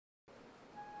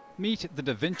Meet the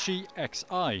Da Vinci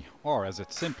Xi, or as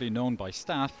it's simply known by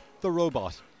staff, the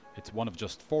robot. It's one of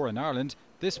just 4 in Ireland.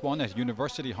 This one at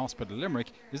University Hospital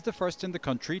Limerick is the first in the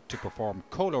country to perform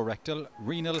colorectal,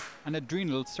 renal and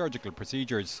adrenal surgical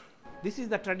procedures. This is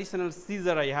the traditional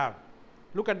Caesar I have.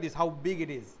 Look at this, how big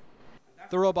it is.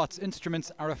 The robot's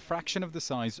instruments are a fraction of the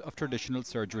size of traditional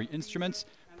surgery instruments,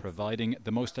 providing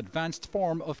the most advanced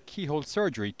form of keyhole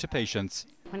surgery to patients.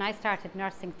 When I started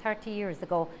nursing 30 years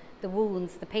ago, the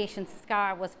wounds, the patient's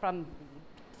scar was from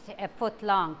a foot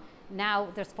long. Now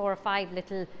there's 4 or 5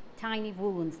 little tiny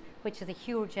wounds, which is a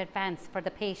huge advance for the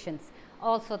patients.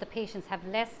 Also, the patients have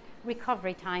less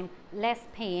recovery time, less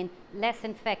pain, less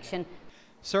infection.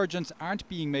 Surgeons aren't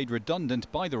being made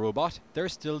redundant by the robot. They're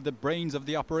still the brains of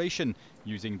the operation,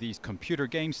 using these computer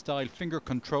game style finger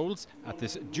controls at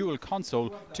this dual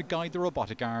console to guide the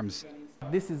robotic arms.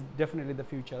 This is definitely the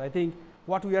future. I think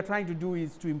what we are trying to do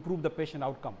is to improve the patient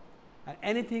outcome. And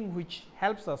anything which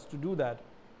helps us to do that,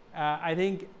 I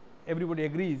think everybody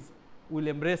agrees, we'll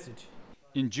embrace it.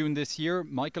 In June this year,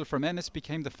 Michael from Ennis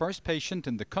became the first patient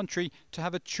in the country to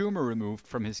have a tumour removed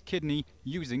from his kidney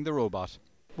using the robot.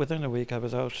 Within a week I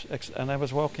was out and I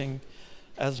was walking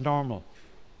as normal,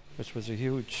 which was a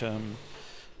huge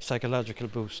psychological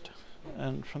boost.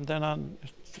 And from then on,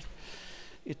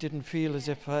 it didn't feel as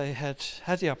if I had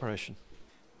had the operation.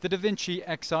 The Da Vinci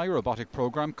Xi robotic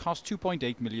programme cost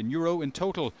 €2.8 million in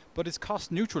total, but is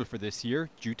cost neutral for this year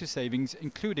due to savings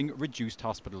including reduced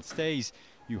hospital stays.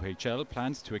 UHL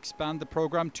plans to expand the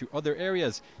programme to other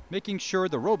areas, making sure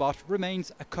the robot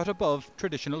remains a cut above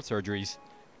traditional surgeries.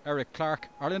 Eric Clark,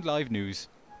 Ireland Live News.